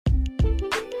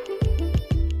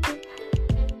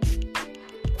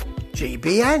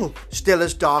GBN, still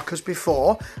as dark as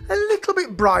before, a little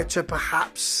bit brighter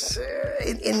perhaps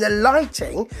in the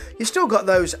lighting. You still got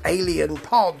those alien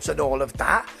pods and all of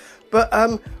that, but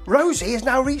Rosie has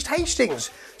now reached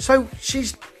Hastings, so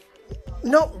she's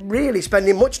not really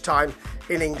spending much time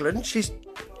in England. She's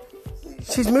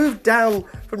moved down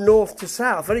from north to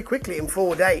south very quickly in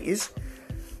 4 days.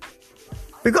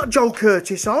 We've got John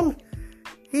Curtis on.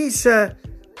 He's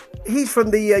from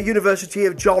the University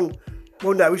of John.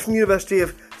 Well, no, he's from the University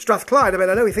of Strathclyde. I mean,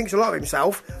 I know he thinks a lot of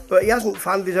himself, but he hasn't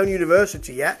founded his own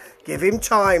university yet. Give him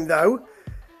time, though.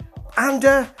 And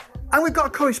we've got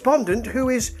a correspondent who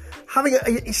is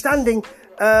he's standing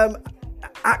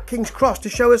at King's Cross to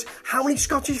show us how many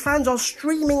Scottish fans are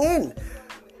streaming in.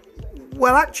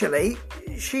 Well, actually,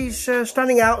 she's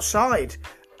standing outside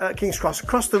King's Cross,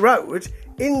 across the road,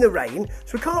 in the rain,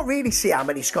 so we can't really see how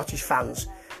many Scottish fans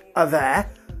are there.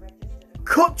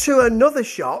 Cut to another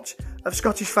shot of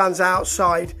Scottish fans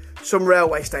outside some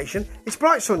railway station. It's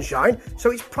bright sunshine,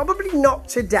 so it's probably not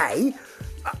today.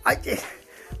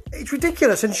 It's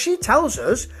ridiculous, and she tells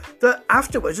us that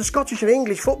afterwards the Scottish and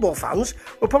English football fans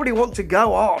will probably want to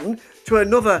go on to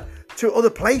other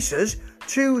places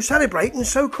to celebrate and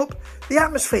soak up the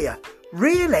atmosphere.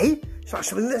 Really? It's like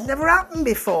something that's never happened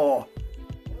before.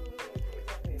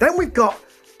 Then we've got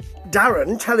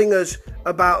Darren telling us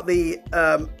about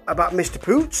about Mr.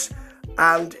 Poots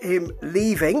and him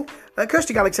leaving.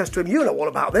 Kirsty Gallagher says to him, "You know all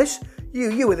about this.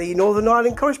 You were the Northern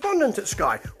Ireland correspondent at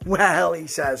Sky." Well, he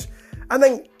says, and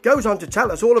then goes on to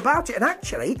tell us all about it and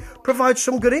actually provides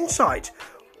some good insight.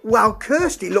 While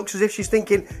Kirsty looks as if she's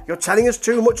thinking, "You're telling us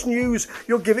too much news.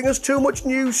 You're giving us too much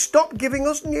news. Stop giving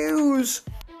us news."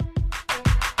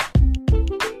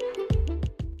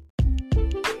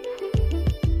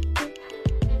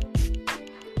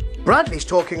 Bradley's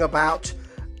talking about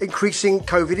increasing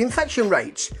COVID infection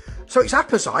rates. So it's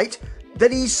apposite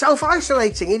that he's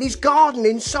self-isolating in his garden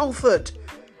in Salford.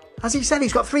 As he said,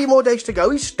 he's got 3 more days to go.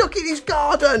 He's stuck in his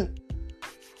garden.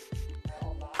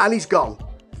 And he's gone.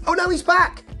 Oh no, he's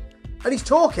back. And he's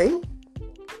talking.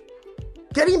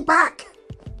 Get him back.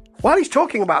 While he's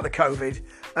talking about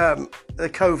the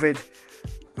COVID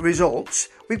results,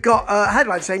 we've got a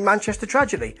headline saying Manchester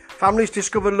tragedy. Families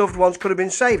discovered loved ones could have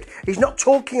been saved. He's not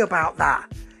talking about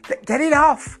that. Get it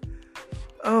off.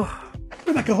 Oh,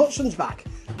 Rebecca Hudson's back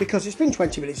because it's been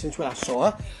 20 minutes since we last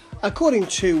saw her. According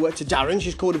to Darren,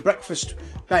 she's called a breakfast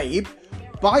babe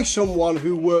by someone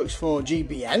who works for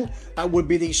GBN. That would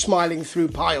be the Smiling Through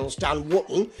Piles, Dan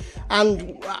Wootton.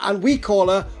 And we call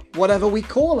her whatever we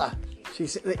call her,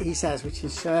 he says, which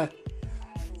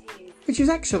is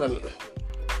excellent.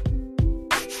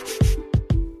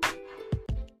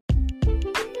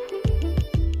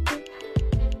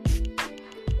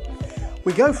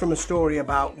 We go from a story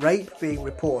about rape being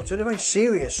reported, a very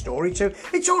serious story, to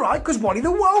it's all right because Wally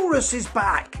the Walrus is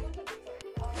back.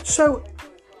 So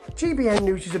GBN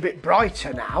News is a bit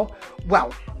brighter now.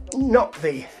 Well, not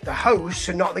the hosts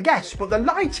and not the guests, but the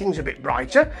lighting's a bit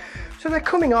brighter. So they're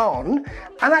coming on,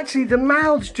 and actually the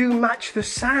mouths do match the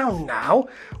sound now,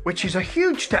 which is a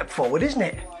huge step forward, isn't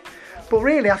it? But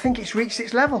really, I think it's reached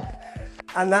its level.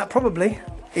 And that probably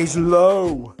is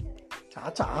low.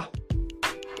 Ta-ta.